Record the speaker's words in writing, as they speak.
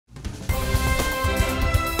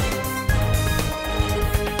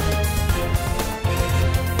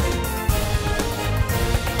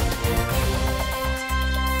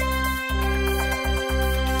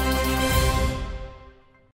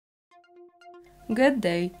Good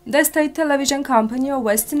day. The state television company of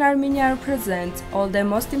Western Armenia represents all the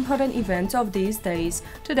most important events of these days.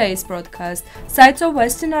 Today's broadcast: sites of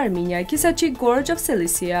Western Armenia, Kisechik, Gorge of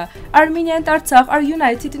Cilicia. Armenia and Artsakh are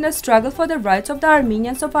united in a struggle for the rights of the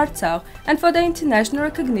Armenians of Artsakh and for the international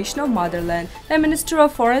recognition of Motherland. The Minister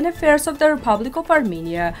of Foreign Affairs of the Republic of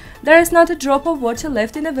Armenia. There is not a drop of water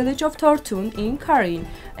left in the village of Tortum in Karin.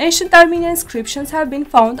 Ancient Armenian inscriptions have been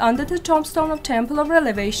found under the tombstone of Temple of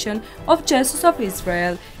Elevation of Jesus of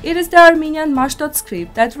Israel. It is the Armenian Mashtots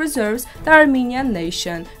script that reserves the Armenian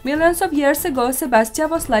nation. Millions of years ago, Sebastia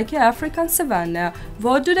was like an African savannah.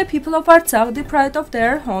 What do the people of Artsakh, deprived of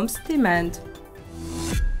their homes, demand?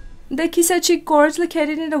 The Kisechik Gorge,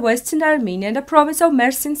 located in the western Armenia in the province of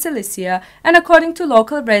Mersin, Cilicia, and according to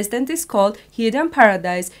local residents is called Hidden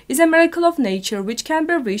Paradise, is a miracle of nature which can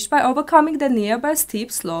be reached by overcoming the nearby steep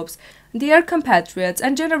slopes. Dear compatriots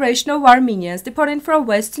and generation of Armenians departing from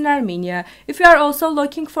Western Armenia, if you are also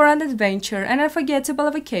looking for an adventure and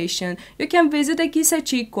unforgettable vacation, you can visit the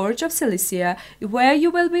Kisechik Gorge of Cilicia, where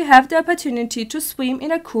you will have the opportunity to swim in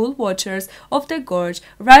the cool waters of the gorge,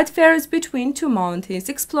 ride ferries between two mountains,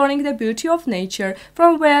 exploring the beauty of nature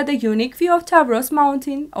from where the unique view of Tavros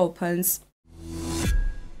mountain opens.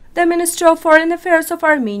 The Ministry of Foreign Affairs of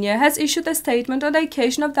Armenia has issued a statement on the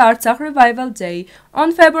occasion of the Artsakh Revival Day.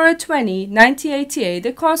 On February 20, 1988,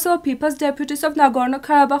 the Council of People's Deputies of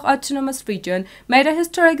Nagorno-Karabakh Autonomous Region made a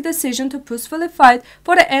historic decision to peacefully fight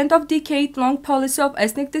for the end of decade-long policy of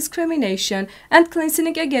ethnic discrimination and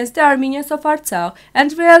cleansing against the Armenians of Artsakh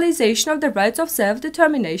and realization of the rights of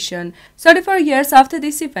self-determination. 34 years after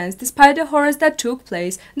these events, despite the horrors that took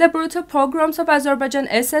place, the brutal pogroms of Azerbaijan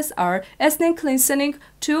SSR, ethnic cleansing,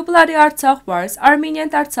 two bloody Artsakh wars, Armenia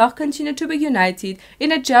and Artsakh continue to be united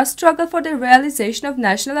in a just struggle for the realization of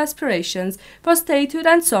national aspirations, for statehood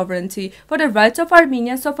and sovereignty, for the rights of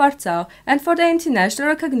Armenians of Artsakh, and for the international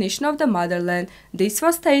recognition of the Motherland. This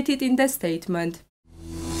was stated in the statement.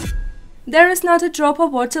 There is not a drop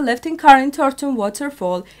of water left in Karin Tortum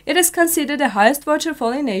waterfall. It is considered the highest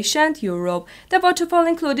waterfall in Asia and Europe. The waterfall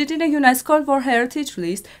included in the UNESCO World Heritage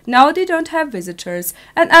List. Now they don't have visitors.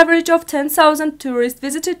 An average of 10,000 tourists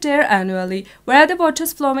visited there annually, where the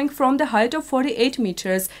waters flowing from the height of 48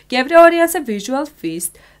 meters gave the audience a visual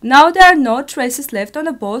feast. Now there are no traces left on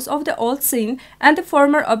the bows of the old scene and the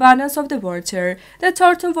former abundance of the water. The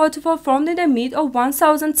Tortum waterfall formed in the mid of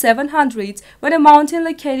 1700s when a mountain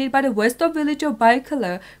located by the west of village of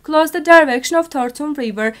Baykala closed the direction of Tortum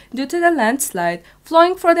River due to the landslide,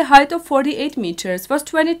 flowing for the height of 48 meters, was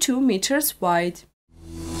 22 meters wide.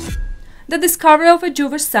 The discovery of a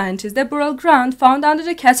Jewish scientist, the burial ground found under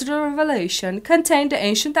the Cathedral of Revelation, contained the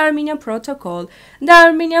ancient Armenian protocol. The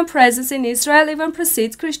Armenian presence in Israel even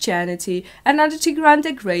precedes Christianity, and under Tigran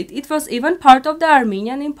the Great it was even part of the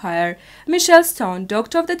Armenian Empire. Michel Stone,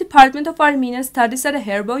 doctor of the Department of Armenian Studies at the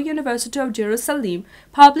Hebrew University of Jerusalem,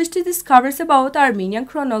 published the discoveries about Armenian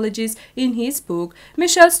chronologies in his book.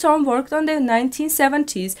 Michel Stone worked on the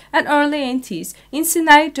 1970s and early 80s in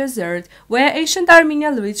Sinai Desert, where ancient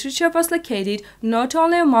Armenian literature was located not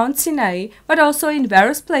only on Mount Sinai but also in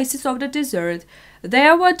various places of the desert.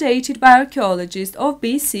 They were dated by archaeologists of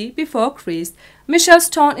BC before Christ. Michel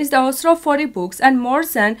Stone is the author of 40 books and more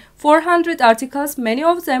than 400 articles, many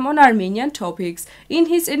of them on Armenian topics. In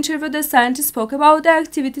his interview, the scientist spoke about the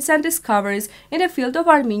activities and discoveries in the field of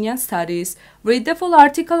Armenian studies. Read the full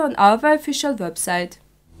article on our official website.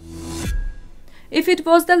 If it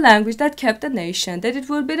was the language that kept the nation, then it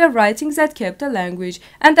would be the writings that kept the language,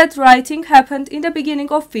 and that writing happened in the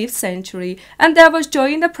beginning of 5th century, and there was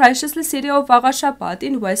joy in the precious city of Vagashapat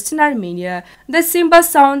in western Armenia. The cymbal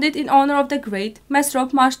sounded in honor of the great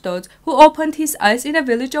Mesrop Mashtots, who opened his eyes in the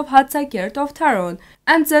village of Hatzagert of Taron.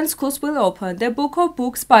 And then schools will open. The Book of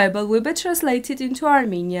Books Bible will be translated into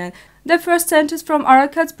Armenian. The first sentence from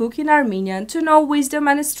Arakat's book in Armenian, to know wisdom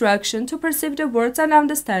and instruction, to perceive the words and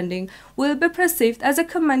understanding, will be perceived as a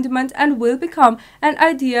commandment and will become an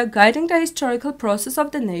idea guiding the historical process of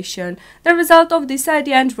the nation. The result of this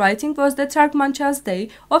idea and writing was the Targmanchas Day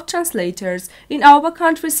of translators. In our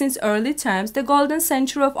country since early times, the golden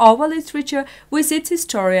century of our literature with its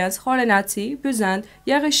historians, Khorenatsi, Buzand,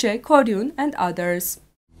 Yerishe, Koryun, and others.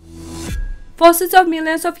 Fossils of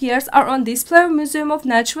millions of years are on display in Museum of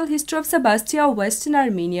Natural History of Sebastia, Western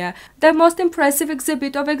Armenia. The most impressive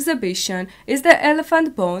exhibit of exhibition is the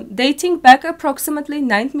elephant bone, dating back approximately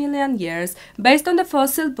 9 million years. Based on the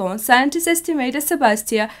fossil bone, scientists estimate that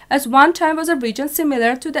Sebastia at one time was a region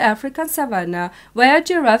similar to the African savannah, where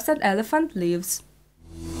giraffes and elephant lives.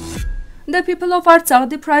 The people of Artsakh,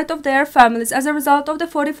 deprived of their families as a result of the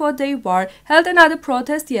 44-day war, held another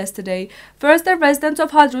protest yesterday. First, the residents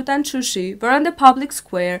of Hadrut and Shushi were on the public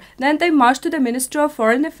square, then they marched to the Ministry of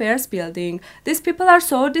Foreign Affairs building. These people are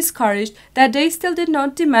so discouraged that they still did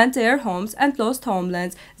not demand their homes and lost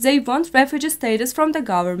homelands. They want refugee status from the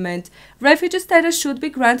government. Refugee status should be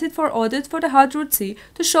granted for audit for the Hadrutsi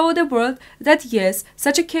to show the world that yes,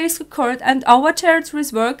 such a case occurred and our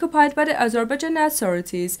territories were occupied by the Azerbaijani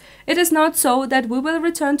authorities. It is not so that we will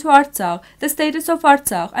return to Artsakh. The status of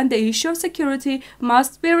Artsakh and the issue of security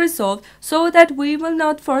must be resolved so that we will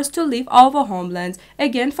not forced to leave our homelands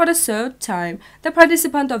again for the third time, the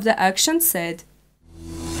participant of the action said.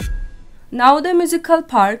 Now the musical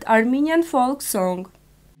part, Armenian folk song.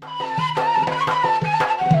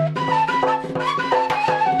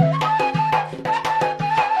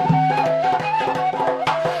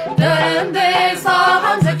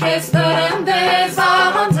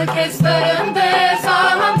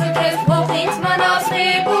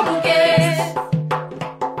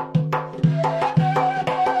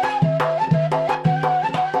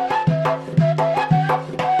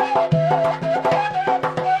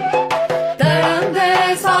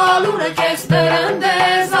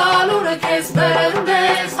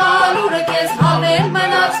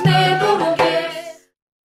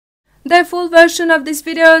 The full version of this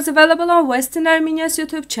video is available on Western Armenia's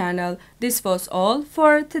YouTube channel. This was all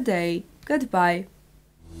for today. Goodbye.